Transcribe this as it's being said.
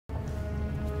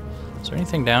Is there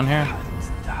anything down here?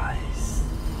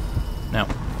 No.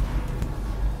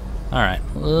 Alright,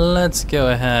 let's go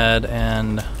ahead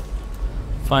and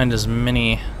find as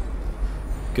many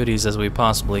goodies as we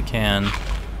possibly can.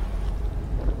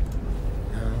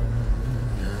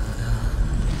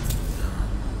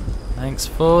 Thanks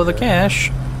for the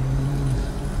cash.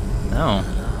 No.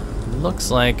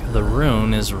 Looks like the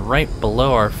rune is right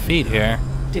below our feet here.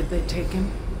 Did they take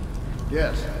him?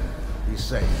 Yes, he's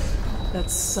safe.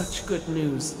 That's such good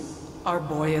news. Our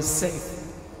boy is safe.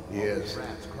 He is.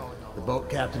 The boat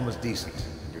captain was decent.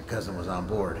 Your cousin was on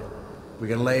board. We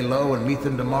can lay low and meet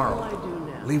them tomorrow. What will I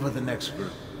do now? Leave with the next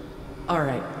group. All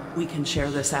right, we can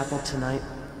share this apple tonight.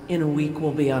 In a week,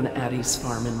 we'll be on Addie's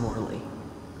farm in Morley.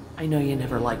 I know you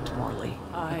never liked Morley,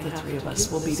 but the three of us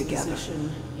will be together.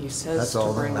 He says That's to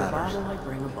all that bring a matters. bottle, I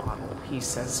bring a bottle. He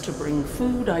says to bring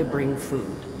food, I bring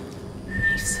food.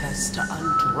 He says to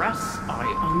undress, I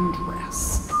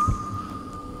undress.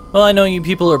 Well, I know you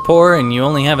people are poor and you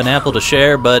only have an apple to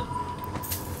share, but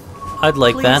I'd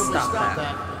like Please that. stop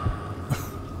that.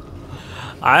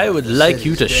 I would like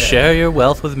you to share your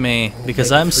wealth with me,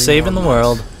 because I'm saving the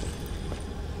world.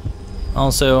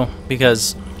 Also,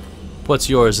 because what's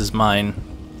yours is mine.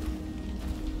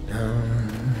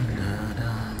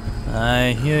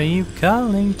 I hear you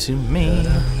calling to me.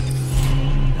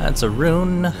 That's a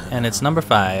rune, and it's number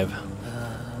 5.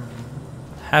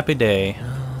 Happy day.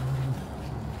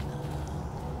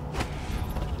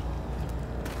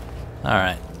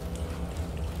 Alright.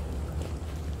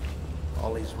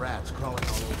 All these rats crawling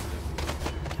all over.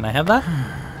 Can I have that?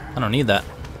 I don't need that.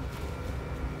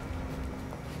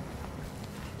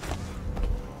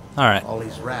 Alright. All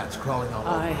these rats crawling all over.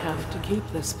 I have to keep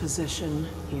this position.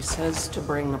 He says to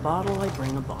bring a bottle, I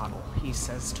bring a bottle. He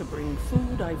says to bring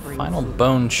food, I bring Final food.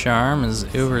 bone charm is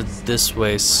over this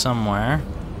way somewhere.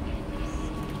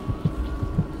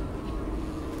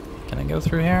 Can I go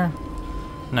through here?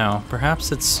 No,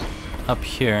 perhaps it's up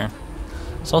here.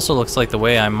 This also looks like the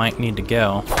way I might need to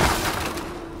go.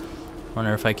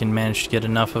 Wonder if I can manage to get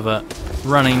enough of a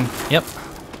running. Yep.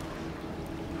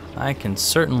 I can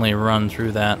certainly run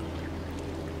through that.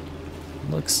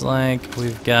 Looks like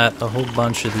we've got a whole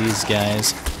bunch of these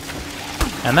guys.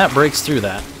 And that breaks through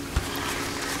that.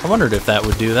 I wondered if that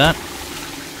would do that.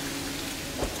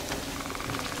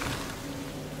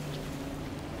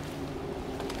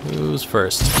 Who's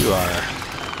first? You are.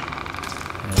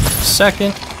 And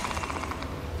second.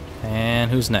 And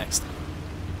who's next?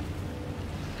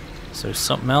 Is there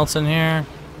something else in here?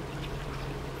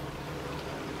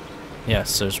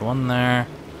 Yes, there's one there.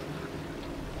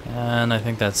 And I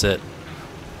think that's it.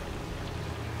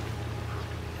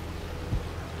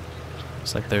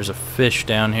 Looks like there's a fish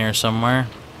down here somewhere.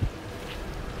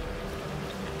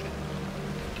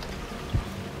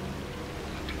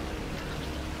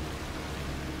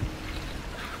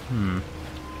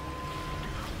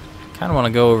 Kind of want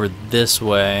to go over this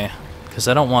way, because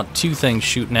I don't want two things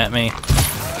shooting at me.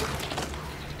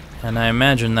 And I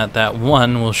imagine that that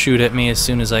one will shoot at me as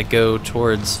soon as I go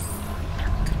towards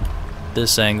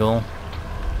this angle.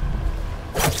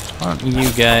 Why don't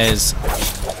you guys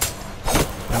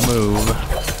move?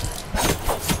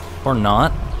 Or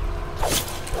not.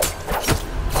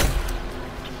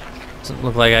 Doesn't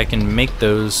look like I can make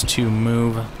those two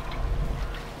move.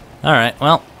 Alright,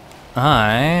 well,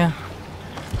 I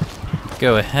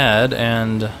go ahead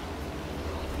and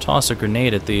toss a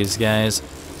grenade at these guys.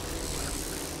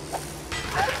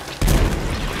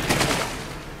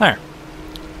 There.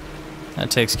 That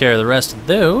takes care of the rest of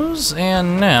those,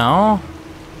 and now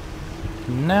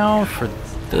for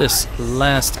this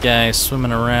last guy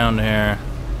swimming around here.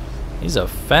 He's a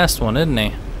fast one, isn't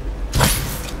he?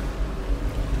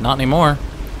 Not anymore.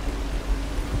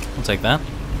 I'll take that.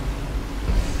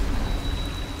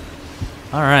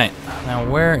 Alright, now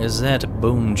where is that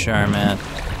bone charm at?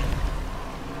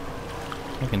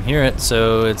 I can hear it,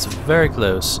 so it's very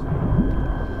close.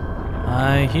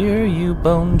 I hear you,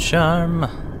 bone charm.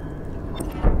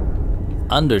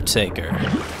 Undertaker.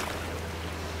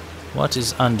 What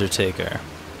is Undertaker?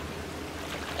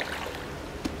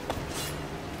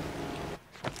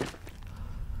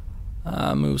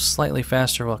 Move slightly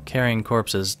faster while carrying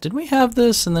corpses. Did we have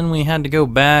this and then we had to go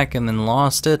back and then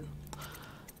lost it?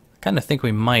 I kind of think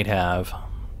we might have.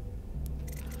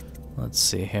 Let's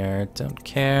see here. Don't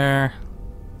care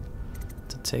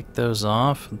to take those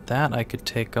off. That I could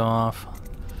take off.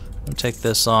 I'll take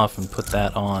this off and put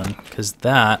that on, because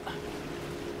that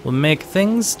will make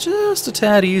things just a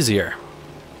tad easier.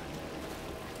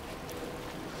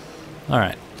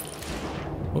 Alright.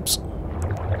 Whoops.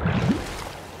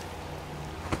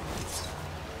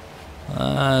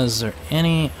 Is there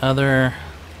any other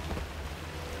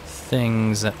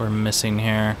things that we're missing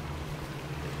here?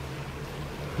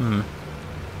 No,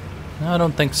 I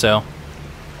don't think so.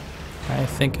 I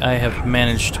think I have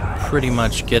managed to pretty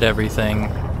much get everything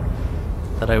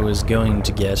that I was going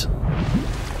to get.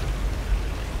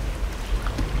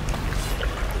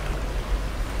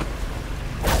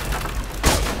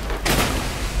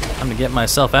 Time to get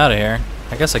myself out of here.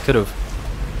 I guess I could have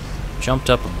jumped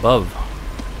up above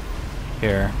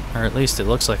here, or at least it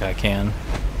looks like I can.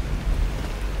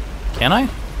 Can I?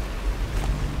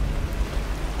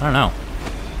 I don't know.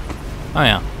 Oh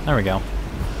yeah, there we go.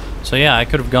 So yeah, I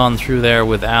could have gone through there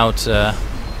without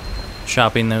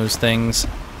chopping those things.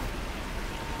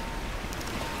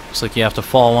 Looks like you have to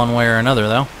fall one way or another,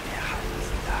 though.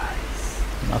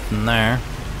 Nothing there.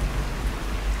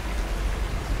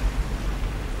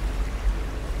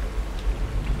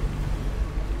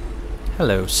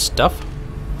 Hello, stuff.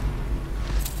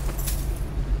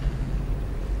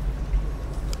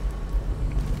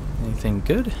 Anything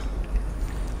good?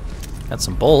 Got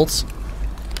some bolts.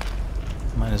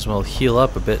 Might as well heal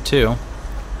up a bit, too.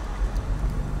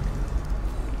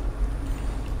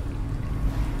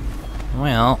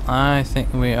 Well, I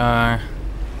think we are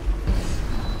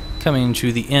coming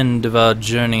to the end of our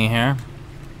journey here.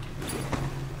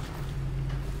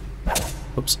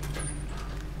 Oops.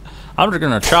 I'm just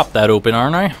gonna chop that open,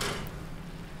 aren't I?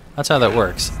 That's how that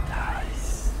works.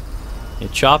 You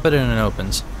chop it and it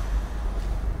opens.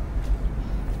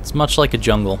 It's much like a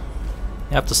jungle.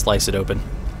 You have to slice it open.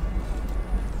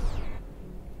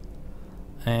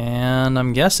 And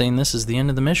I'm guessing this is the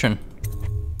end of the mission.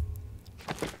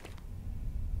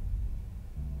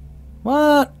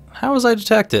 What? How was I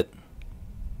detected?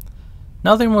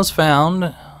 Nothing was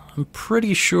found. I'm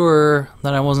pretty sure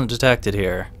that I wasn't detected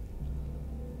here.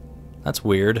 That's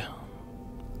weird.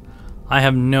 I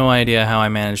have no idea how I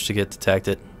managed to get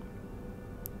detected.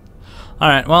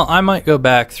 Alright, well, I might go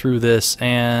back through this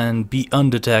and be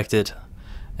undetected.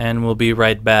 And we'll be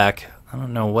right back. I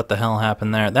don't know what the hell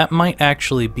happened there. That might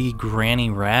actually be Granny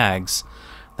Rags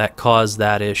that caused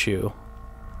that issue.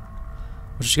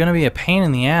 Which is going to be a pain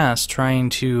in the ass trying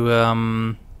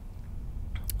to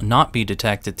not be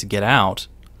detected to get out.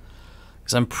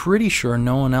 Because I'm pretty sure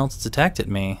no one else detected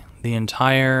me the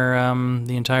entire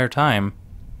time.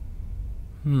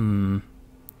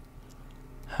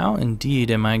 How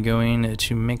indeed am I going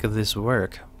to make this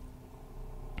work?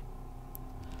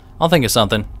 I'll think of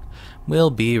something.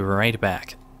 We'll be right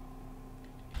back.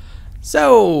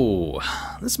 So,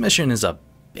 this mission is a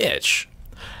bitch.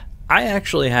 I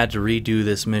actually had to redo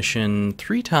this mission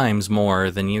 3 times more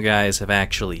than you guys have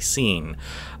actually seen.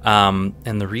 And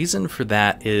the reason for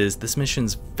that is this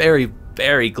mission's very,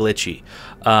 very glitchy.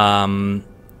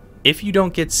 If you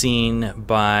don't get seen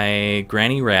by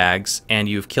Granny Rags and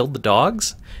you've killed the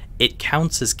dogs, it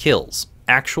counts as kills.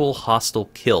 Actual hostile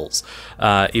kills,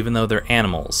 even though they're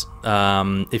animals.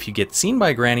 If you get seen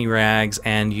by Granny Rags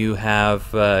and you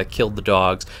have killed the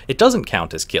dogs, it doesn't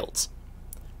count as kills.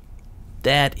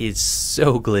 That is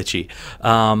so glitchy.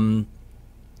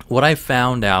 What I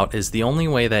found out is the only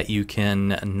way that you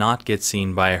can not get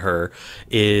seen by her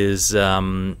is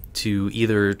to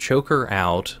either choke her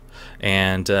out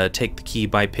and take the key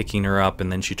by picking her up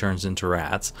and then she turns into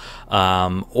rats,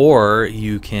 or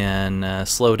you can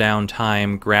slow down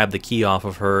time, grab the key off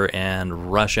of her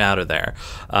and rush out of there.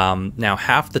 Now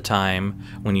half the time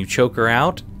when you choke her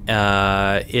out,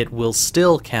 it will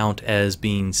still count as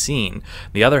being seen.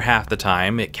 The other half the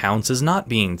time it counts as not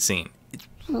being seen. It's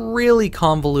really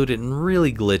convoluted and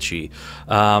really glitchy.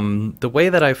 The way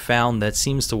that I've found that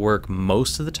seems to work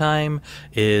most of the time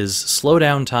is slow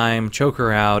down time, choke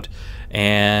her out,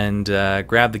 and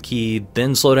grab the key,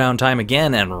 then slow down time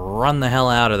again and run the hell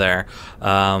out of there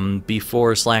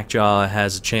before Slackjaw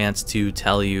has a chance to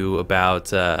tell you about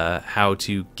how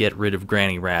to get rid of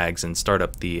Granny Rags and start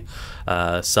up the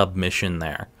submission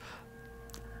there.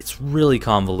 It's really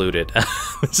convoluted.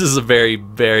 This is a very,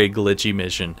 very glitchy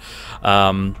mission.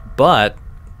 But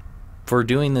for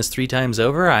doing this 3 times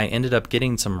over, I ended up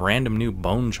getting some random new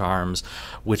bone charms,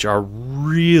 which are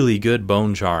really good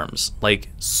bone charms, like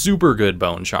super good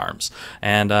bone charms.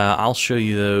 And I'll show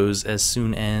you those as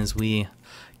soon as we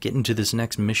get into this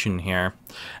next mission here.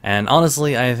 And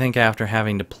honestly, I think after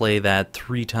having to play that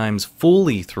 3 times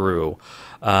fully through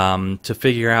to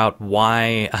figure out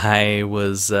why I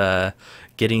was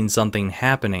getting something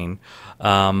happening,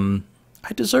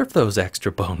 I deserve those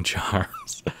extra bone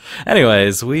charms.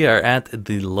 Anyways, we are at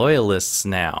the Loyalists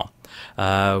now.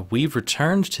 We've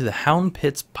returned to the Hound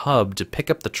Pits pub to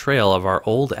pick up the trail of our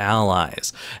old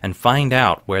allies and find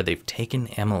out where they've taken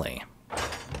Emily.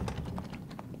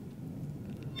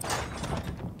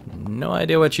 No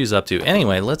idea what she's up to.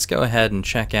 Anyway, let's go ahead and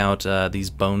check out these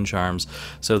bone charms.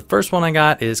 So the first one I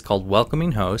got is called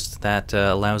Welcoming Host. That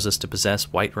allows us to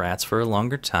possess white rats for a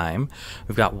longer time.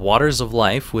 We've got Waters of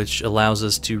Life, which allows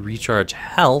us to recharge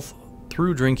health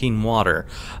through drinking water,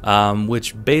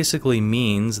 which basically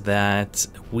means that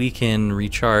we can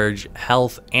recharge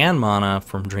health and mana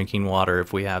from drinking water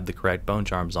if we have the correct bone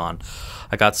charms on.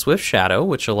 I got Swift Shadow,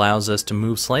 which allows us to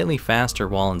move slightly faster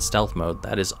while in stealth mode.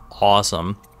 That is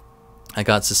awesome. I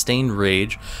got Sustained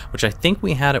Rage, which I think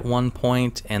we had at one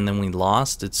point and then we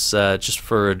lost. It's just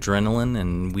for adrenaline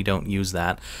and we don't use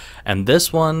that. And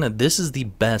this one, this is the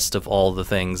best of all the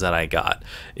things that I got,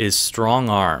 is Strong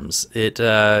Arms. It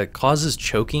causes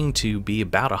choking to be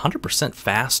about 100%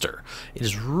 faster. It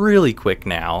is really quick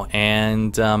now,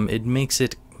 and it makes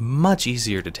it much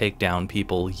easier to take down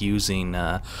people using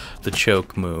the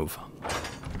choke move.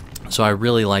 So I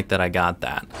really like that I got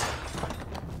that.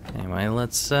 Anyway,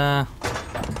 let's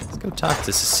go talk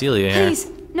to Cecilia here.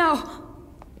 Please, no.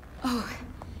 Oh,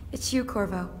 it's you,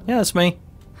 Corvo. Yeah, that's me.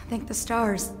 Thank the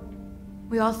stars.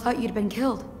 We all thought you'd been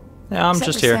killed. Yeah, I'm except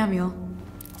just for here. Samuel.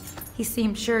 He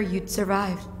seemed sure you'd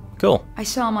survived. Cool. I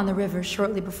saw him on the river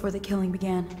shortly before the killing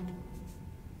began.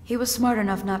 He was smart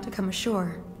enough not to come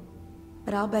ashore,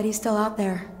 but I'll bet he's still out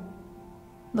there.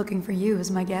 Looking for you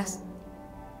is my guess.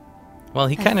 Well,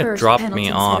 he At kind of first, dropped Pendleton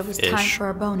me said it was time off-ish. for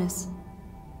a bonus.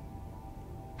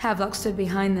 Havelock stood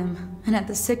behind them, and at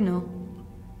the signal,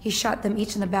 he shot them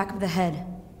each in the back of the head.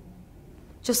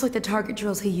 Just like the target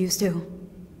drills he used to.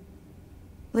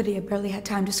 Lydia barely had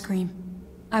time to scream.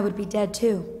 I would be dead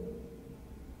too.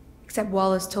 Except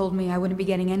Wallace told me I wouldn't be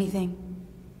getting anything.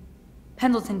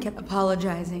 Pendleton kept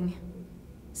apologizing,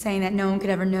 saying that no one could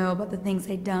ever know about the things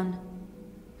they'd done.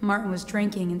 Martin was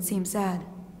drinking and seemed sad.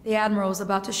 The Admiral was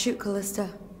about to shoot Callista.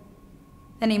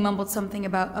 Then he mumbled something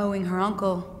about owing her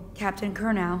uncle, Captain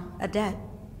Kurnow, a debt.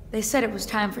 They said it was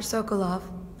time for Sokolov,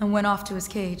 and went off to his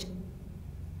cage.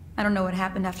 I don't know what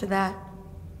happened after that.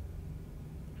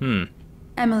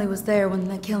 Emily was there when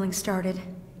the killing started.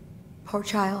 Poor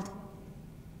child.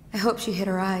 I hope she hid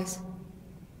her eyes.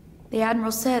 The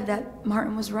Admiral said that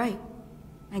Martin was right.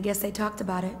 I guess they talked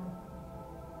about it.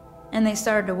 And they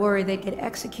started to worry they'd get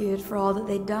executed for all that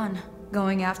they'd done,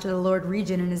 going after the Lord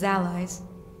Regent and his allies.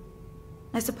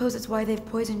 I suppose it's why they've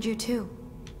poisoned you too.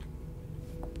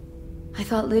 I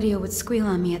thought Lydia would squeal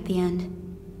on me at the end.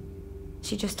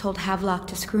 She just told Havelock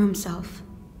to screw himself.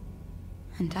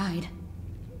 And died.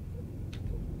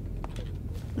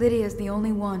 Lydia's the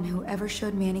only one who ever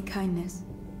showed me any kindness.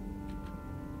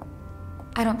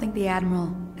 I don't think the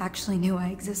Admiral actually knew I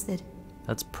existed.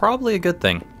 That's probably a good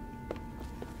thing.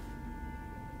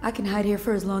 I can hide here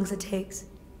for as long as it takes.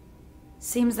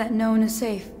 Seems that no one is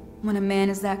safe when a man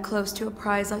is that close to a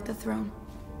prize like the throne.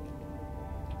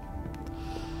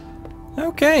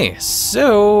 Okay,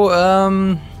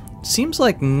 so, seems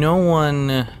like no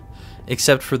one,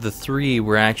 except for the three,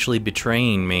 were actually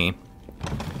betraying me.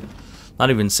 Not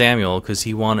even Samuel, because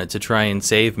he wanted to try and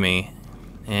save me.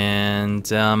 And,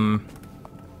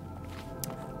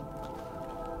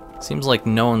 seems like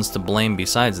no one's to blame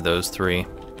besides those three.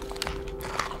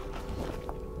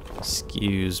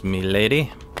 Excuse me,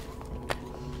 lady.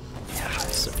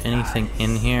 Is there anything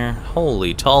in here?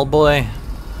 Holy tall boy.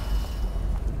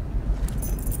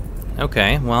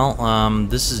 Okay, well,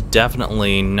 this is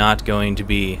definitely not going to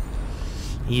be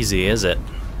easy, is it?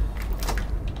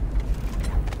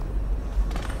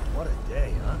 What a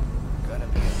day, huh? Gonna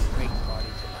be a great party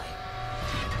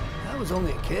tonight. I was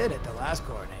only a kid at the last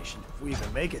coronation. If we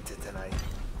even make it to tonight.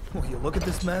 Will you look at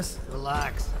this mess?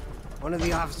 Relax. One of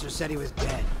the officers said he was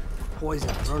dead.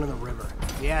 Poisoned, thrown in the river.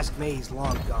 If you ask me, he's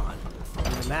long gone.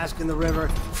 With the mask in the river,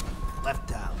 left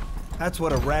town. That's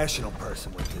what a rational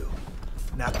person would do.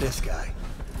 Not this guy.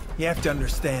 You have to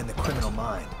understand the criminal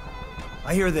mind.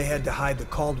 I hear they had to hide the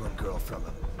Cauldron girl from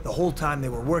him, the whole time they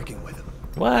were working with him.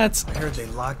 What? I heard they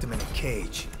locked him in a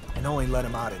cage, and only let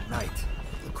him out at night.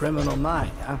 The criminal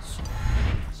mind, huh?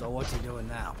 So what's he doing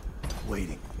now?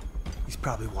 Waiting. He's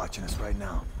probably watching us right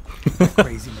now. That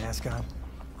crazy mask on,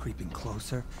 creeping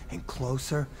closer and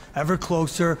closer, ever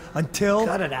closer, until...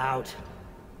 Cut it out.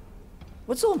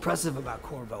 What's so impressive about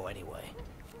Corvo, anyway?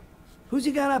 Who's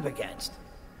he got up against?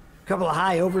 A couple of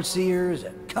high overseers,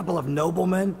 a couple of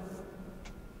noblemen?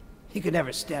 He could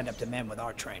never stand up to men with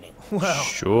our training. Well,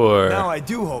 Sure. now I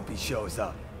do hope he shows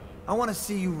up. I want to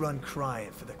see you run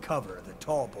crying for the cover of the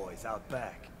tall boys out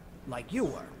back. Like you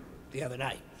were, the other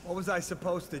night. What was I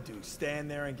supposed to do, stand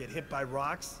there and get hit by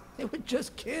rocks? They were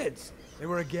just kids. They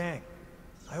were a gang.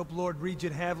 I hope Lord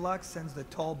Regent Havelock sends the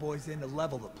tall boys in to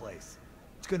level the place.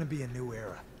 It's gonna be a new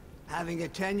era. Having a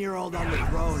 10-year-old on the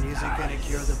throne isn't gonna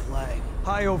cure the plague.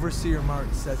 High Overseer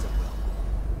Martin says it will.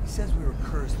 He says we were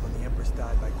cursed when the Empress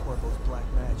died by Corvo's black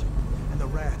magic, and the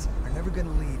rats are never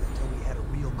gonna leave until we had a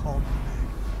real cauldron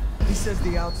back. He says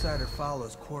the outsider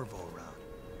follows Corvo around.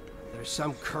 There's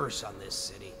some curse on this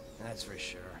city, that's for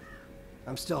sure.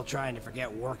 I'm still trying to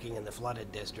forget working in the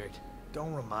flooded district.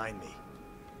 Don't remind me.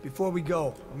 Before we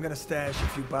go, I'm gonna stash a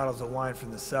few bottles of wine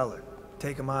from the cellar.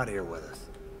 Take them out of here with us.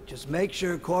 Just make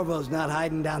sure Corvo's not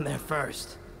hiding down there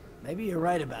first. Maybe you're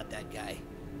right about that guy.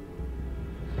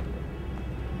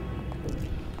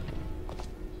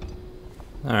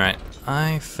 Alright,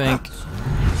 I think...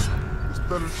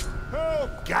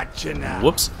 Gotcha now.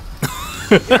 Whoops.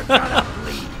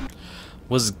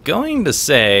 Was going to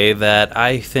say that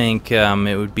I think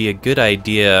it would be a good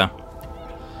idea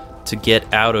to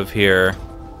get out of here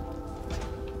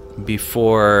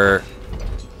before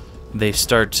they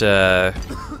start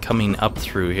coming up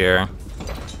through here.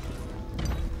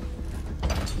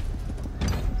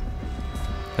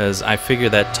 Because I figure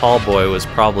that tall boy was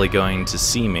probably going to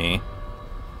see me.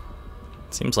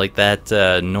 Seems like that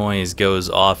noise goes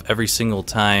off every single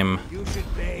time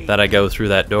that I go through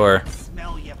that door.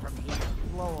 Smell you from here.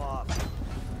 Blow off.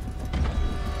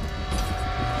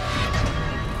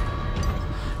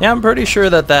 Yeah, I'm pretty sure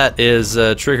that that is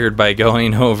triggered by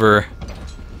going over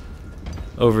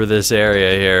this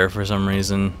area here for some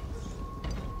reason.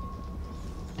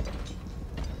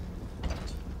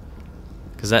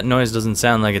 Because that noise doesn't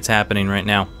sound like it's happening right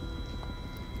now.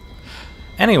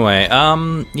 Anyway,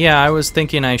 yeah, I was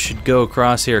thinking I should go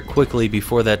across here quickly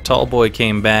before that tall boy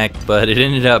came back, but it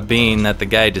ended up being that the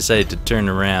guy decided to turn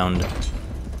around.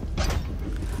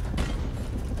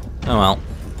 Oh well.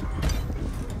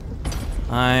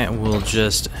 I will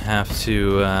just have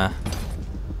to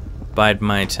bide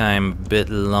my time a bit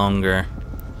longer.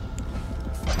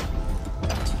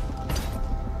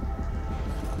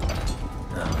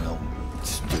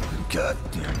 Stupid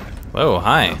goddamn. Whoa,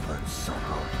 hi.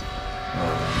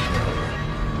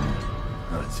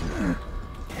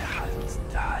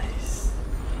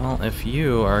 Well, if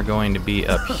you are going to be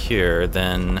up here,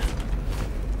 then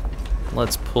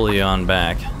let's pull you on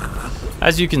back.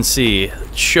 As you can see,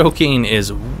 choking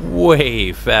is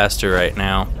way faster right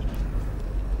now.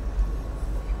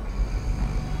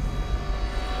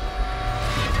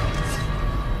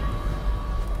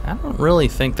 I don't really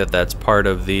think that that's part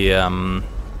of the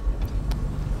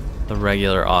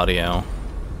regular audio.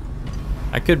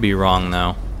 I could be wrong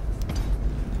though.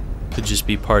 Could just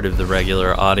be part of the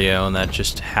regular audio, and that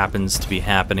just happens to be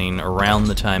happening around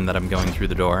the time that I'm going through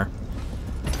the door.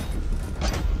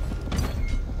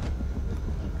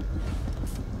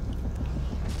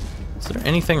 Is there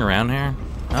anything around here?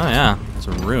 Oh yeah, it's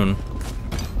a rune.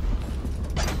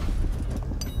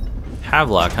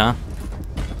 Havelock, huh?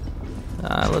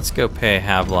 Let's go pay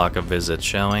Havelock a visit,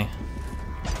 shall we?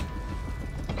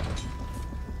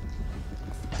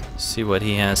 See what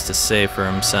he has to say for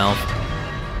himself.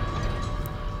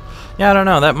 Yeah, I don't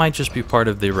know, that might just be part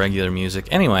of the regular music.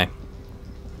 Anyway.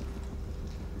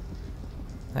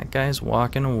 That guy's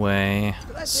walking away,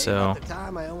 so... The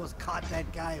time I almost caught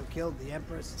that guy who killed the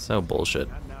Empress. So bullshit.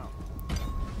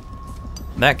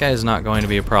 That guy's not going to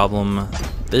be a problem.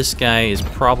 This guy is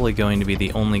probably going to be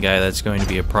the only guy that's going to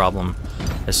be a problem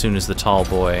as soon as the tall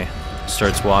boy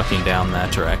starts walking down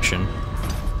that direction.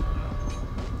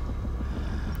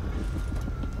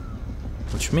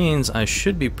 Which means I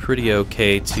should be pretty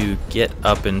okay to get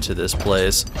up into this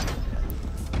place.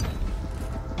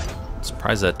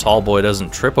 Surprised that tall boy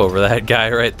doesn't trip over that guy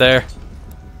right there.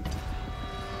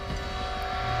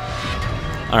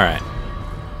 Alright.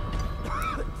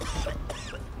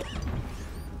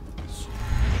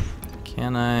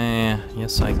 Can I?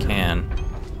 Yes, I can.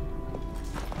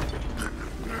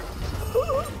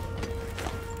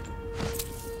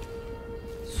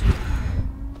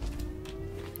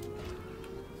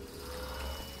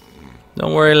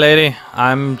 Don't worry, lady.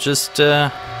 I'm just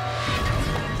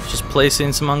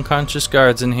placing some unconscious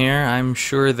guards in here. I'm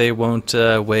sure they won't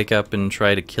wake up and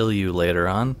try to kill you later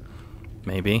on.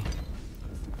 Maybe.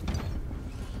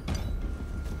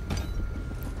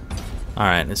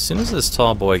 Alright, as soon as this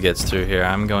tall boy gets through here,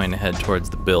 I'm going to head towards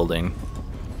the building.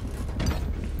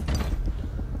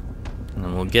 And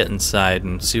then we'll get inside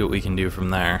and see what we can do from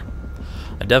there.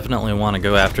 I definitely want to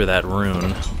go after that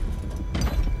rune.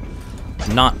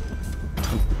 Not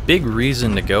a big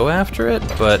reason to go after it,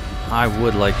 but I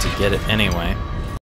would like to get it anyway.